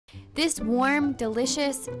This warm,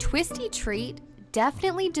 delicious, twisty treat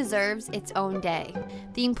definitely deserves its own day.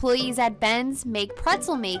 The employees at Ben's make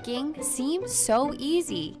pretzel making seem so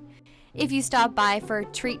easy. If you stop by for a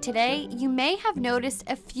treat today, you may have noticed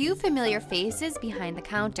a few familiar faces behind the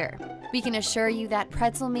counter. We can assure you that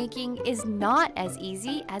pretzel making is not as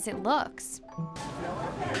easy as it looks.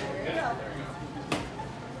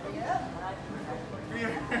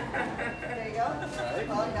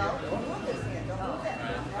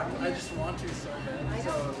 I just want to so bad.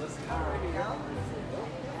 So listen.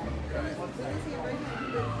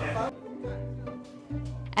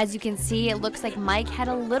 As you can see, it looks like Mike had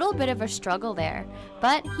a little bit of a struggle there,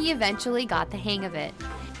 but he eventually got the hang of it.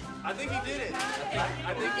 I think he did it.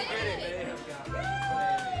 I think he did it.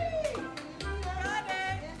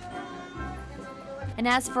 And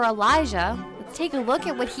as for Elijah, let's take a look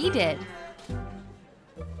at what he did.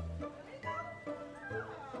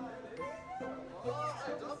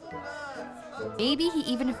 Maybe he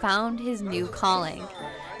even found his new calling.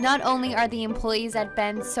 Not only are the employees at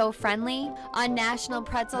Ben's so friendly, on National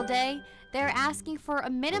Pretzel Day, they're asking for a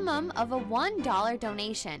minimum of a $1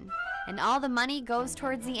 donation. And all the money goes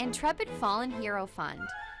towards the Intrepid Fallen Hero Fund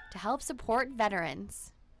to help support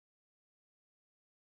veterans.